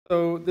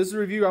So this is a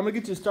review. I'm going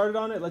to get you started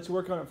on it, let you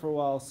work on it for a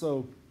while.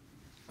 So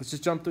let's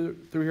just jump through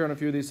here on a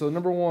few of these. So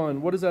number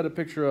one, what is that a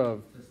picture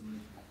of? Tessellation.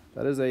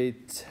 That is a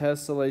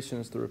tessellation.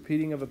 It's the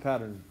repeating of a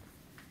pattern,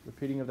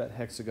 repeating of that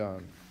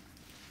hexagon.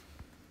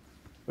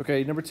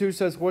 Okay, number two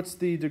says, what's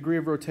the degree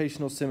of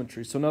rotational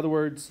symmetry? So in other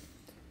words,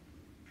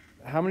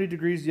 how many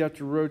degrees do you have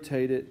to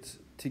rotate it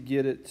to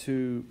get it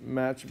to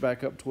match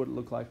back up to what it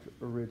looked like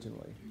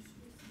originally?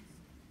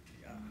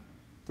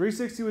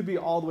 360 would be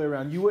all the way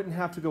around. You wouldn't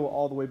have to go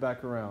all the way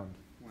back around.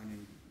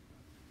 180.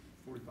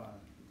 45.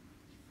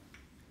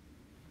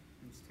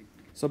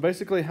 So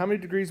basically, how many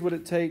degrees would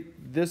it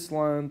take this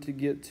line to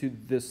get to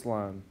this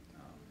line?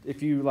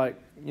 If you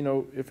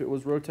if it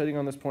was rotating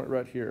on this point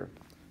right here,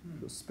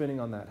 it was spinning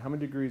on that, how many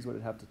degrees would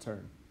it have to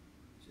turn?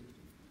 60.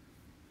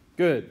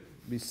 Good.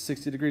 It'd be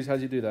 60 degrees. How'd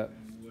you do that?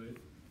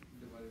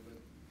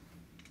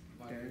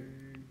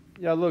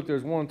 Yeah, look,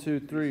 there's 1,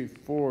 2, 3,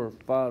 4,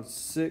 5,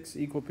 6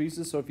 equal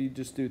pieces. So if you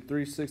just do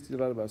 360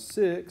 divided by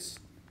 6,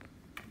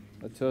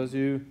 that tells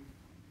you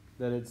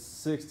that it's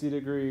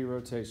 60-degree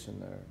rotation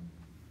there.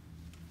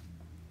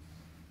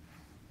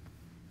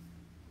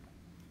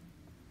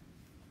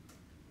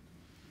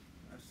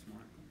 That's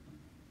smart.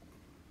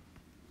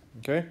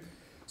 Okay,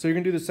 so you're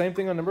going to do the same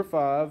thing on number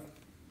 5.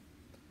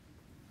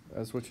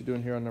 That's what you're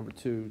doing here on number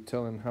 2,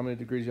 telling how many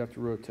degrees you have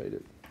to rotate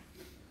it.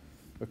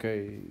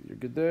 Okay, you're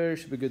good there,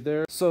 should be good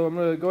there. So I'm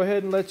going to go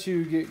ahead and let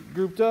you get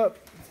grouped up,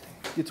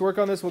 get to work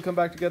on this. We'll come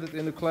back together at the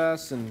end of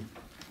class and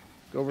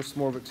go over some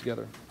more of it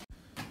together.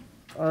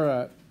 All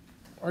right,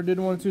 I did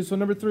 1 and 2. So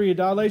number 3, a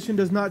dilation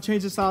does not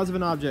change the size of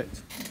an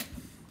object.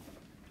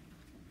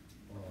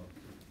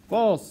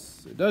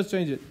 False. It does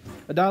change it.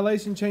 A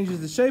dilation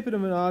changes the shape of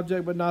an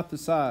object, but not the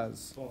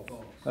size. False.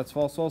 That's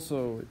false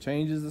also. It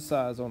changes the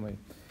size only.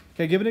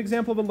 Okay, give an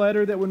example of a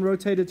letter that when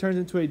rotated turns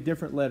into a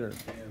different letter.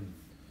 M.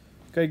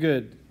 Okay,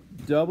 good.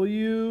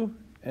 W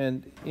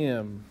and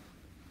M.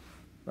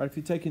 Right, if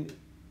you take an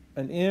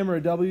M or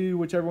a W,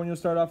 whichever one you'll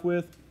start off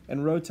with,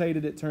 and rotate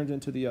it, it turns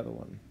into the other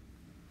one.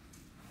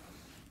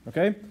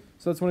 Okay,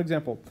 so that's one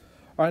example.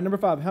 All right, number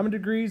 5. How many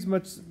degrees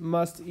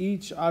must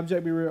each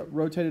object be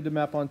rotated to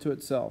map onto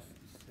itself?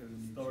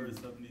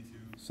 72.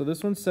 So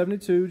this one's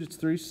 72, just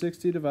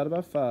 360 divided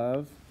by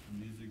 5.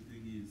 Music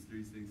thingy is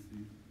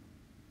 360.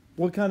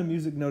 What kind of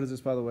music note is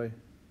this, by the way?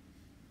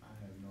 I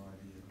have no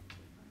idea.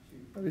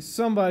 Maybe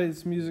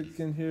somebody's music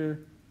in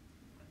here.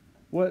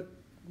 What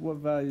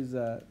value is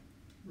that?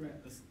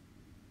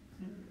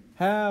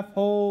 Half,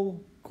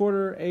 whole,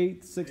 quarter,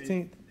 eighth,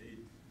 16th?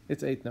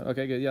 It's eighth note.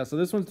 Okay, good. Yeah, so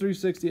this one's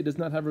 360. It does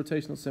not have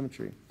rotational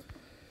symmetry.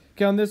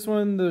 Okay, on this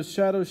one, the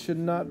shadow should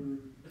not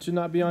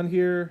be on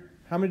here.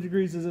 How many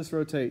degrees does this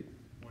rotate?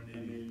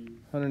 180.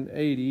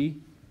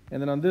 180.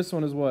 And then on this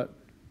one is what?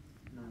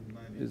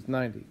 90. Is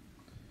 90.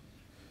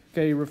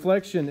 Okay,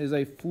 reflection is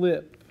a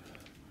flip.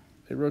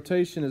 A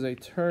rotation is a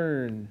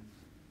turn.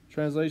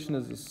 Translation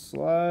is a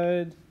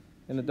slide.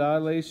 And a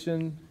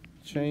dilation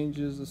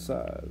changes the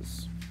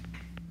size.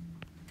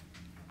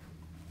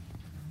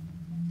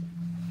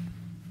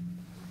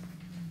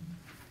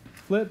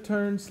 Flip,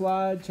 turn,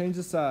 slide, change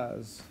the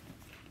size.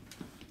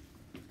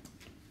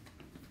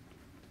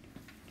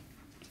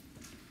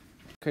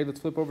 Okay, let's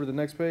flip over to the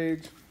next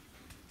page.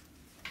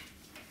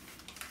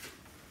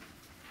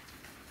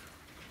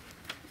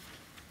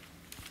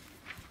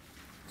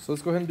 So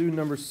let's go ahead and do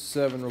number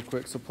 7 real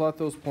quick. So plot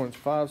those points.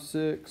 5,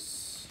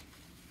 6,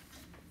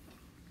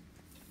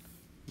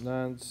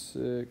 9,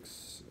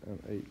 6,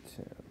 and 8,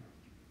 10.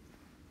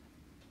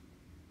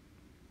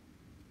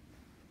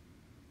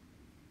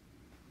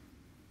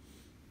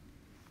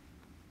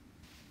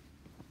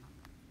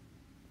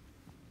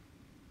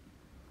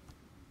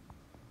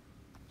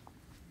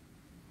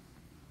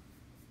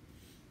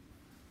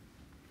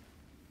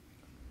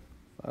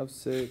 Five,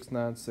 6,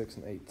 9, 6,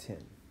 and 8, 10.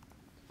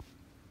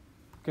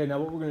 Okay, now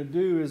what we're going to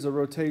do is a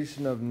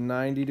rotation of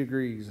 90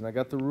 degrees, and I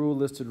got the rule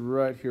listed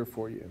right here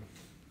for you.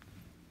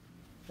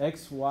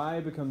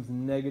 XY becomes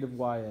negative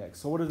YX.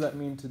 So what does that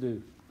mean to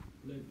do?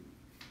 Flip.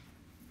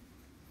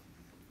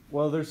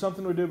 Well, there's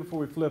something we do before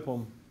we flip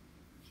them.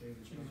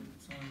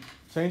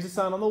 Change the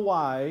sign on the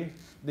Y,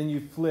 then you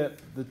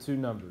flip the two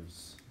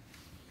numbers.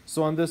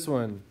 So on this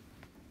one,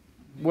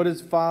 what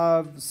is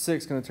 5,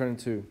 6 going to turn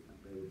into?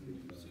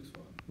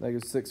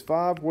 Negative 6,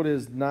 5. What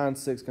is 9,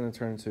 6 going to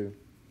turn into?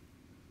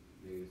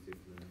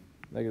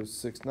 Negative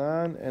 6,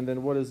 9. And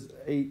then what is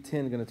 8,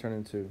 10 going to turn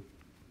into?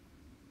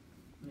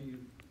 Negative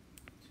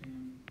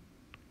 10,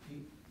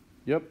 8.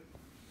 Yep.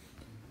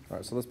 All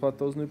right, so let's plot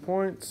those new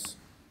points.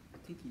 I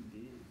think he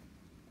did.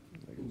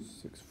 Negative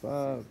 6,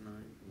 5.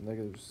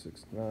 Negative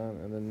 6, 9.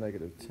 And then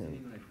negative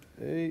 10,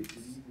 8.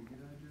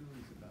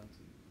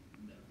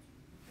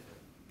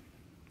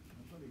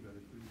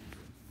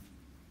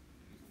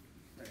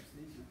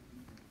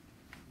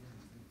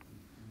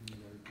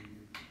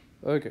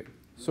 Okay,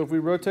 so if we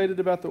rotate it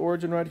about the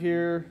origin right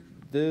here,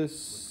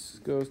 this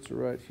goes to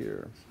right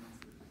here.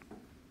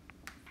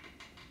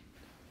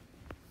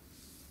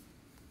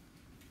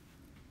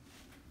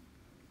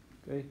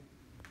 Okay,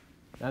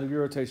 90-degree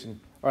rotation.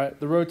 All right,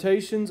 the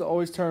rotations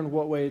always turn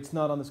what way? It's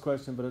not on this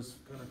question, but it's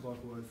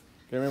Counterclockwise.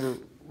 okay. Remember,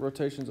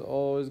 rotations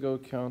always go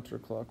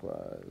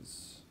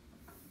counterclockwise.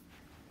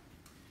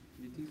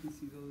 Do you think he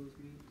sees all those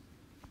memes?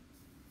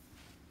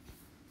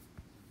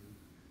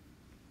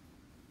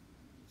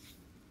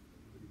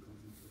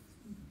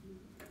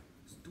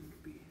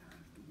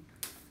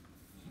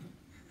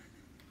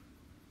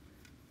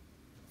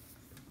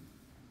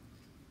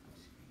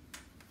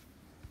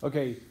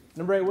 Okay,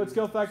 number 8. What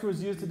scale factor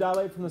was used to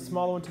dilate from the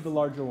smaller one to the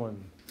larger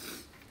one?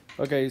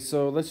 Okay,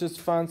 so let's just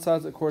find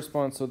sides that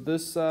correspond. So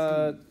this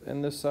side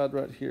and this side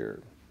right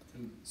here.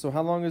 So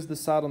how long is the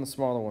side on the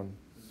smaller one?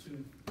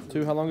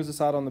 2. How long is the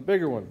side on the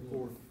bigger one?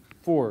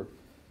 4.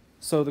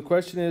 So the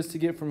question is to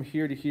get from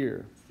here to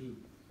here.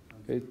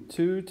 Okay,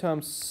 2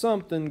 times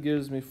something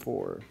gives me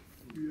 4.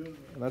 And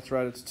that's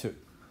right, it's 2.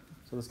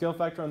 So the scale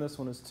factor on this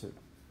one is 2.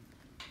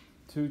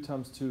 2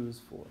 times 2 is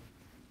 4.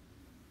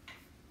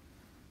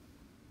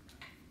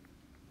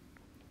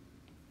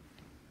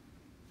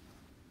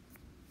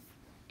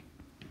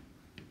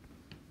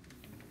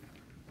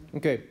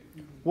 Okay,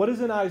 what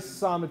is an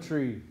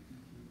isometry?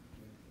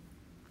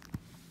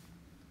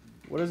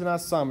 What is an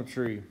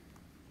isometry?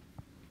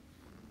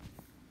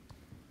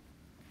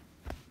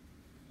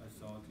 I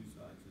saw two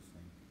sides just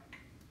saying.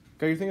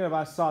 Okay, you're thinking of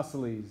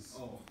isosceles.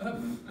 Oh.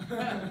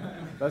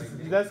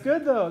 That's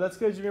good though. That's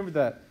good. You remember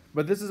that.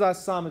 But this is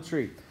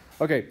isometry.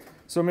 Okay,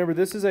 so remember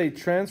this is a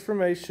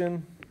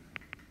transformation.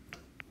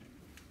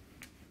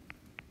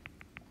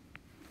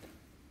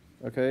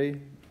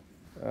 Okay,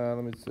 let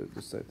me just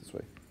say it this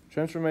way.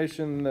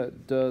 Transformation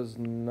that does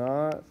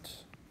not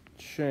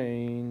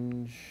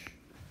change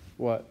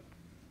what?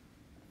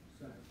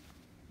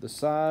 The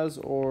size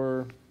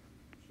or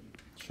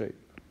shape.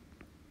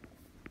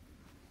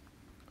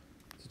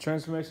 It's a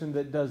transformation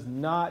that does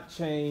not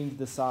change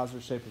the size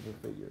or shape of a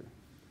figure.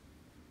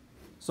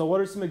 So what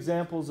are some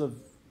examples of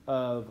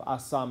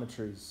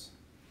isometries?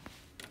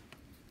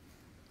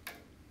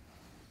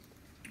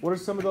 What are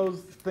some of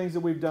those things that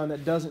we've done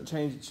that doesn't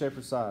change its shape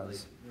or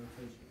size?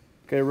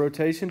 Okay,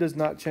 rotation does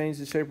not change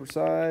the shape or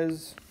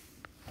size.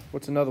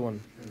 What's another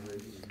one?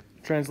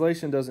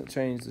 Translation doesn't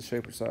change the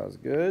shape or size.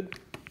 Good.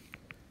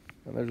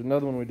 And there's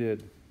another one we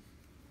did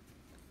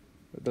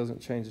that doesn't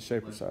change the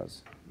shape or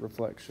size.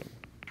 Reflection.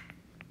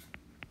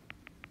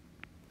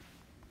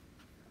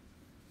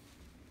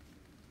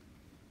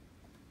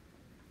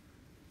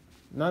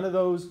 None of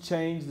those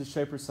change the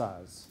shape or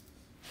size.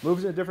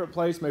 Moves in a different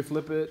place, may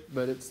flip it,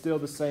 but it's still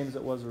the same as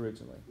it was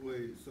originally.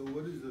 Wait, so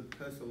what is the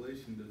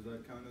tessellation? Does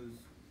that count as?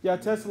 Yeah,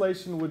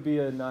 tessellation would be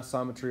an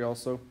isometry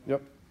also.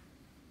 Yep.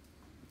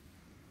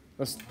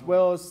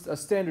 Well, it's a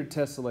standard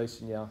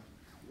tessellation, yeah.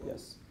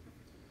 Yes.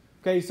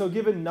 Okay, so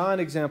give a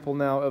non-example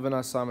now of an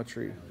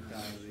isometry.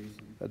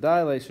 A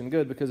dilation,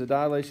 good, because a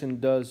dilation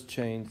does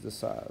change the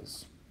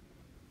size.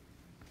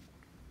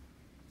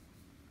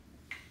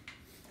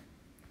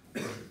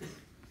 Yeah,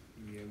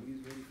 we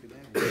was ready for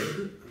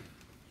that.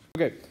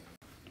 Okay.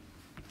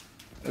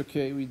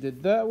 Okay, we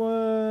did that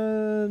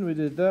one. We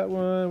did that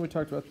one. We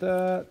talked about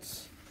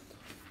that.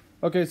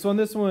 Okay, so on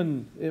this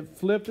one, it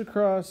flipped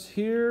across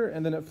here,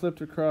 and then it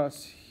flipped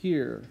across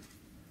here.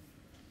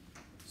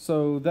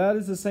 So that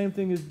is the same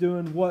thing as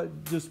doing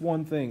what? Just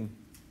one thing.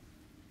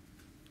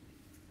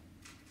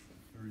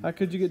 How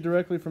could you get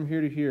directly from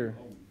here to here?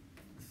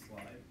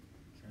 Slide.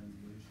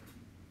 Translation.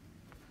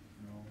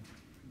 No.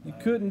 You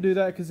couldn't do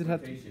that because it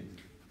had to... Rotation.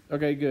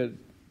 Okay, good.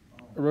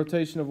 A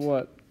rotation of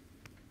what?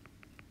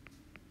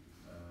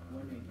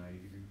 90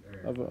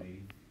 degrees. Of a,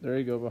 there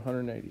you go, of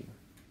 180.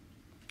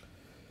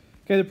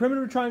 Okay, the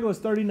perimeter of a triangle is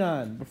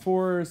 39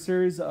 before a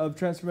series of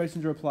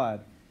transformations are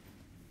applied.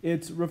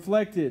 It's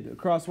reflected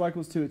across y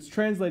equals 2. It's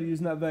translated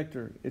using that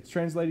vector. It's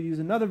translated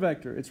using another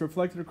vector. It's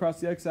reflected across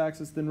the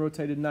x-axis, then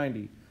rotated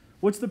 90.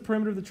 What's the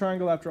perimeter of the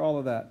triangle after all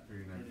of that?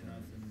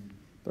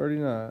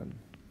 39.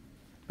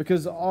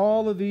 Because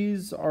all of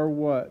these are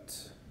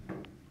what?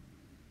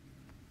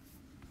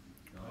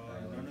 None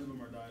of them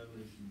are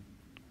dilation.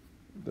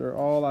 They're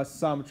all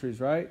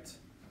isometries, right?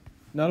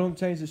 None of them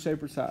change the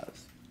shape or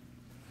size.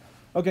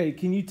 Okay,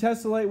 can you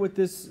tessellate with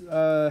this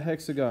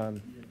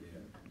hexagon?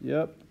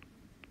 Yep.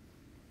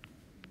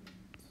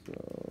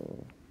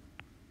 So,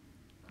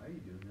 How you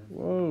doing that?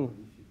 whoa.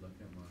 You should look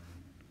at mine.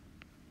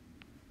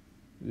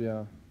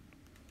 Yeah.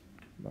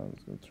 I'm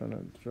just going to turn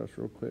that just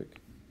real quick.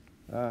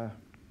 So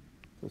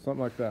something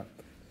like that.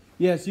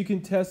 Yes, you can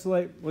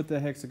tessellate with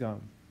the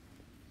hexagon.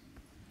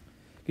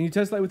 Can you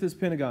tessellate with this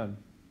pentagon?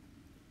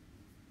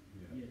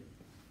 Yeah.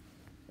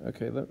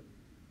 Okay, let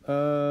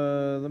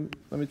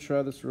me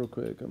try this real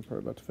quick. I'm probably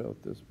about to fail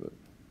at this, but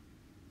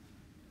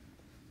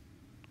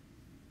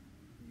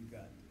You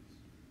got this.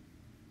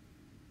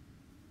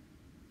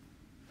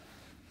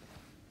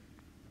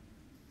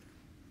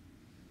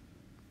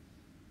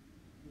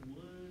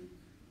 What?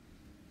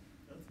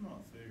 That's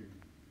not fair.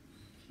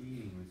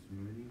 Cheating, Mr.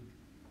 Mooney.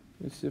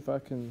 let me see if I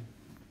can. You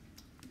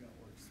got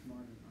to work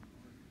smarter, not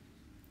harder.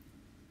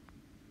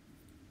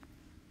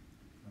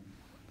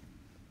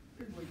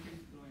 Everybody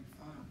keeps going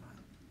fine.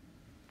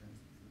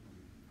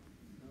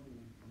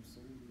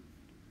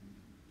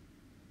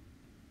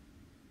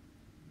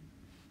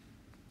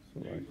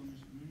 Okay. On the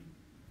screen?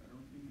 I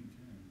don't think you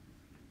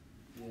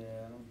can.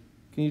 Yeah, I don't.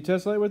 Can you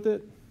tessellate with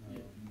it?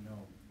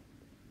 No.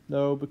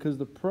 No, because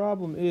the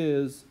problem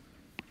is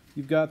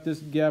you've got this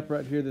gap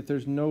right here that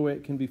there's no way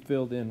it can be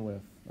filled in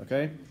with.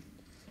 Okay?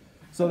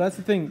 So that's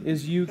the thing,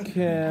 is you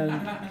can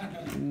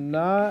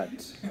not,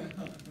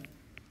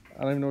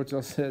 I don't even know what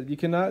y'all said. You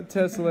cannot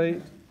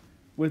tessellate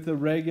with a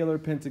regular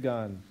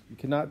pentagon. You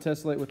cannot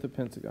tessellate with a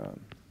pentagon.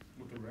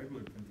 With a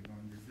regular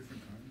pentagon, there's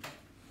different kinds.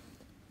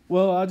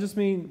 Well, I just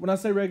mean, when I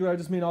say regular, I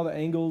just mean all the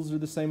angles are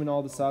the same and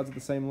all the sides are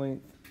the same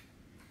length.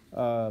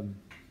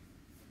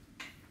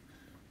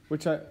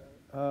 Which yeah,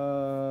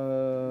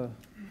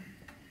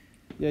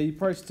 you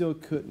probably still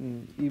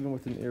couldn't, even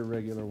with an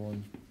irregular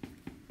one.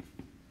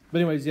 But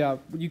anyways, yeah,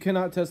 you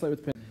cannot tessellate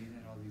with pen. You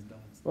had all these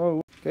dots.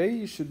 Oh, okay,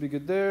 you should be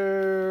good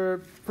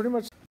there. Pretty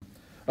much.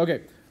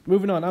 Okay,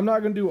 moving on. I'm not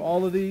going to do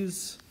all of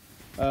these.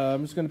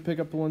 I'm just going to pick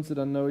up the ones that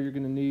I know you're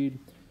going to need.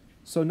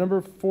 So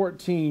number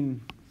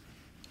 14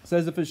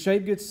 says if a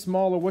shape gets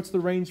smaller, what's the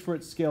range for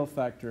its scale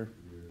factor?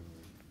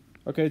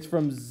 Okay, it's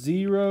from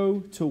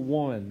 0 to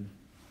 1.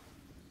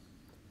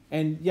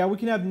 And yeah, we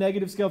can have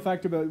negative scale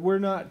factor, but we're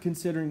not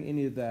considering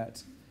any of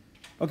that.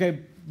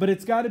 Okay, but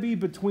it's got to be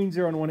between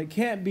 0 and 1. It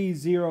can't be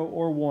 0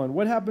 or 1.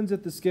 What happens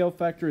if the scale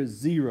factor is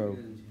 0?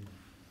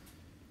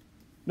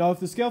 Now, if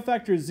the scale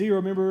factor is 0,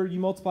 remember you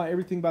multiply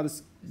everything by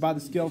the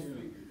scale.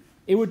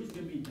 It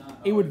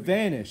would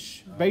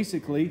vanish,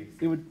 basically.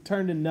 It would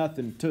turn to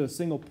nothing, to a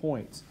single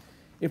point.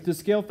 If the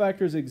scale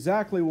factor is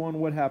exactly 1,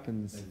 what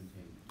happens?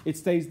 It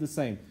stays the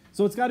same.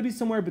 So it's got to be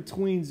somewhere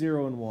between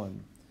 0 and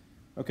 1.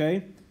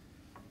 Okay?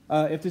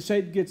 If the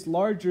shape gets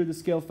larger, the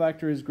scale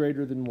factor is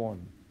greater than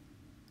 1.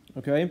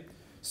 Okay?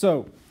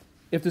 So,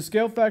 if the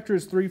scale factor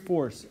is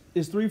 3/4,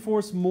 is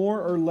 3/4 more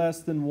or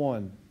less than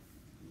 1?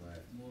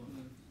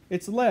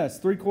 It's less.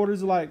 3/4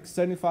 is like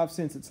 75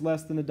 cents. It's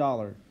less than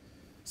 $1.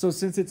 So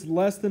since it's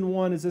less than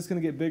 1, is this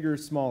going to get bigger or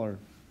smaller?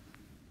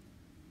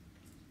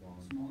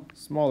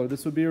 Smaller.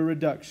 This would be a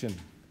reduction.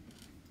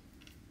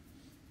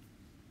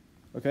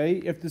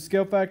 Okay, if the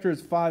scale factor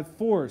is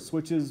 5/4,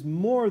 which is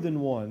more than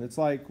 1, it's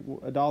like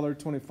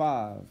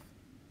 $1.25.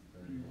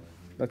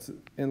 That's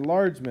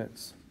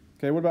enlargements.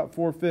 Okay, what about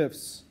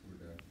 4/5?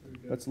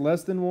 That's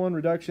less than 1,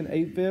 reduction.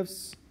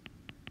 8/5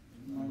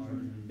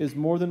 is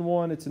more than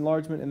 1, it's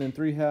enlargement, and then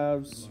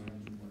 3/2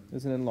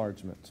 is an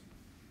enlargement.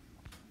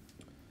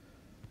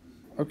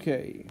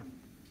 Okay,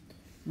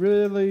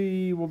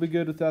 really, we'll be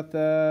good without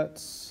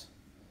that.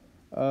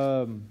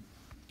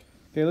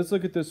 Okay, let's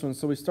look at this one.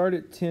 So we start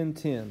at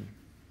 10/10.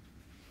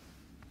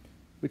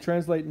 We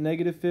translate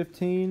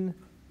 -15.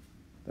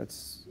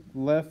 That's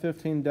left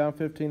 15, down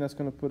 15. That's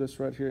going to put us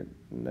right here at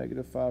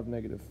 -5,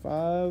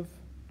 -5.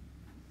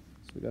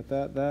 So we got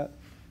that.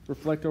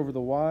 Reflect over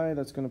the y.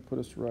 That's going to put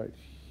us right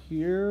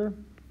here.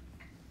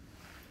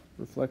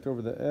 Reflect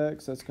over the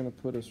x. That's going to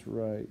put us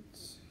right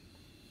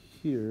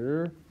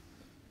here.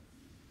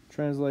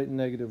 Translate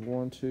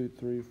 -1, 2,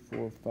 3,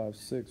 4, 5,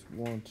 6.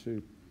 1,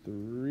 2,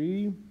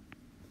 3.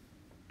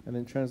 And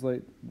then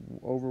translate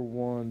over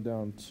 1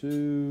 down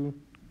 2.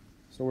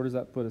 So where does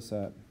that put us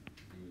at?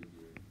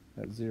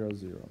 At 0,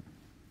 0.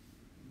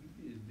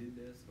 You just did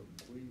that so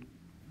quick.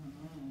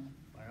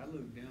 Like I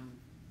looked down.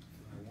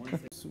 Like 1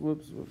 second.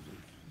 Whoops.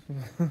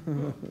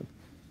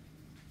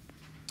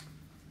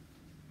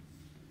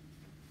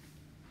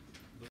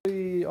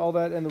 All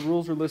that, and the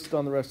rules are listed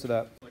on the rest of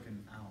that. Like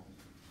an owl.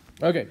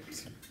 Okay,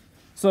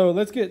 so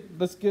let's get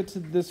to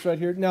this right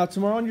here. Now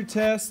tomorrow on your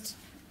test,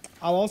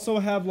 I'll also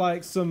have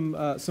like some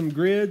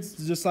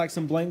grids, just like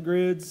some blank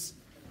grids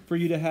for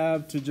you to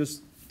have to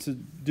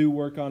do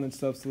work on and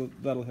stuff. So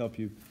that'll help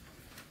you.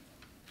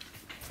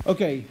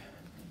 Okay.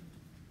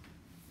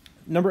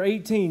 Number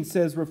 18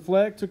 says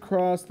reflect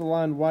across the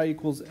line y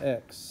equals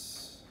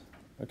x.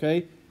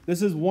 Okay,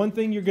 this is one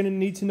thing you're going to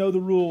need to know the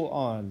rule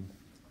on.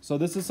 So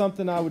this is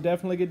something I would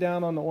definitely get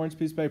down on the orange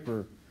piece of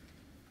paper.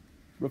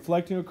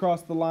 Reflecting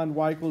across the line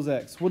y equals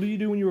x. What do you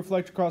do when you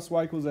reflect across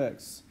y equals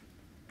x?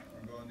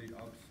 You go on the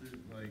opposite,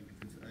 like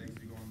if it's x,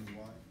 you go on the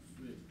y.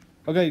 Switch.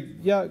 Okay,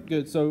 yeah,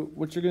 good. So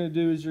what you're going to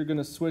do is you're going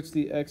to switch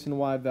the x and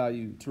y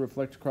value to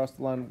reflect across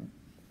the line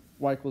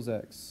y equals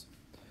x.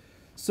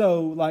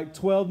 So like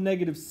 12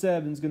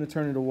 -7 is going to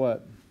turn into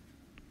what?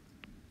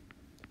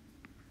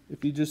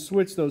 If you just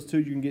switch those two,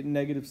 you can get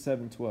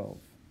 -712.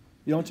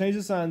 You don't change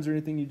the signs or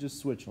anything, you just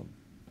switch them.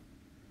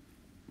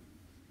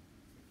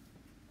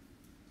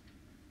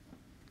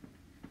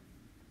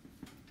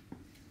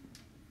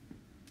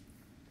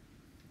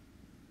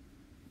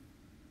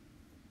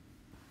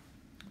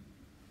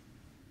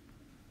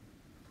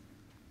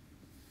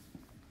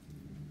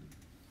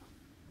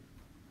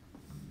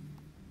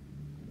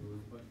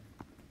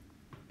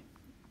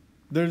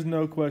 There's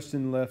no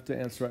question left to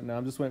answer right now.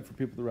 I'm just waiting for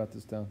people to write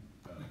this down.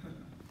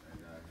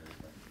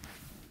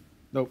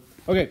 Nope.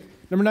 Okay,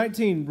 number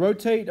 19,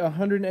 rotate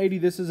 180.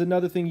 This is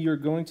another thing you're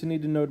going to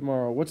need to know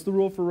tomorrow. What's the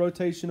rule for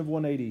rotation of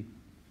 180?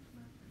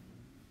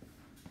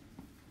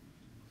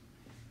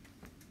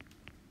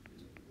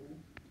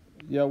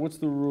 Yeah, what's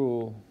the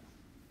rule?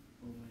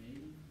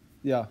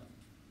 Yeah.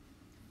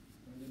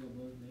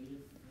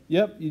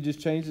 Yep, you just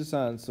change the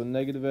signs. So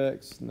negative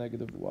x,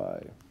 negative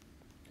y.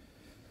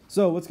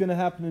 So what's going to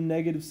happen in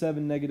negative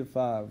 7, negative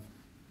 5?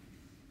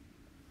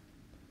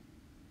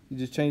 You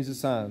just change the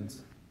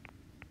signs.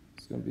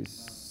 It's going to be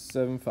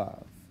 7,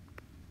 5.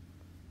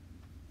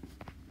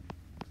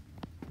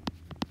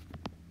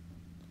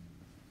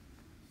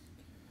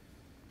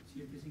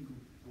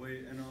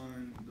 Wait, and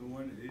on the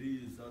 180,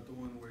 is that the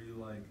one where you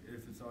like,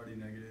 if it's already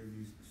negative,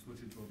 you switch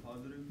it to a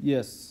positive?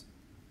 Yes.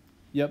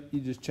 Yep, you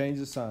just change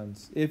the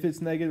signs. If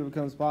it's negative, it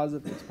becomes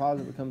positive. If it's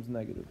positive, it becomes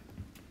negative.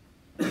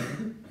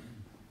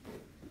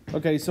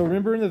 Okay, so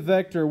remember in the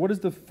vector, what does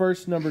the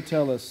first number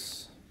tell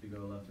us? To go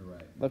left or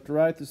right. Left to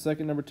right. The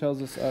second number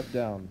tells us up,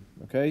 down.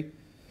 Okay?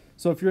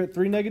 So if you're at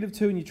 3, negative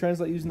 2, and you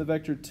translate using the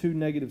vector 2,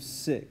 negative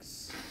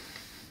 6.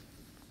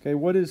 Okay,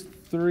 what is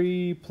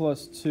 3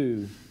 plus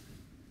 2?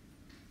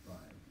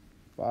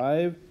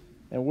 5.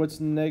 And what's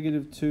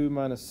negative 2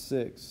 minus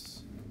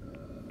 6?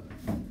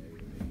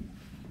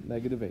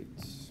 Negative 8.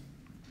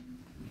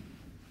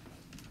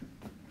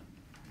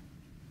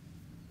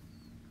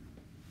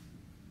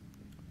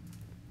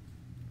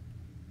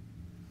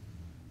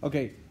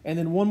 Okay, and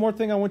then one more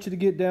thing I want you to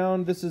get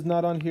down. This is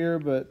not on here,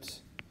 but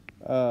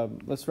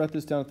let's write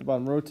this down at the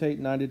bottom. Rotate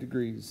 90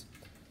 degrees.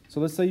 So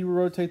let's say you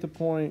rotate the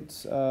point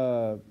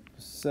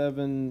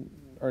 7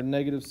 or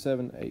negative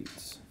 7,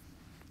 8.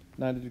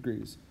 90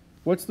 degrees.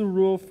 What's the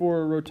rule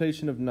for a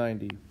rotation of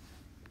 90?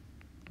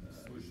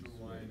 Switch to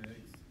y and x,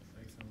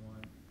 x and y.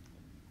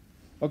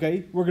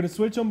 Okay, we're going to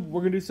switch them.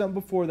 We're going to do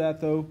something before that,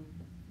 though.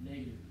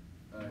 Negative.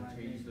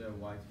 Change the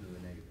y to the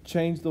negative.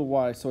 Change the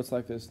y, so it's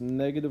like this,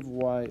 negative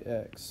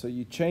yx. So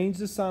you change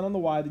the sign on the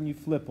y, then you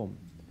flip them.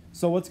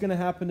 So what's going to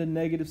happen to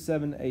negative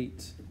 7,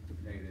 8?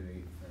 Negative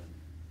 8, 7.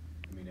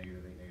 I mean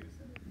negative 8, negative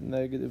 7.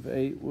 Negative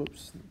 8,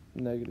 whoops,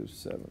 negative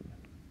 7.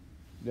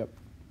 Yep.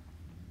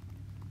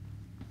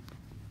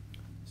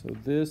 So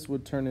this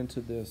would turn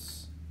into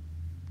this.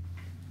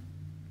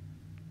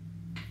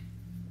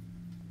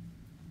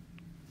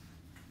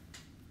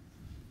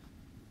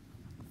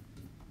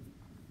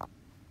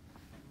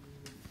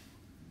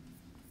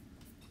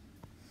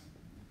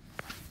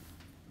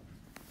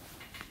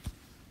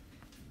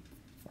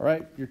 All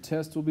right, your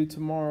test will be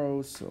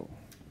tomorrow, so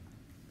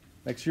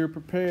make sure you're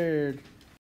prepared.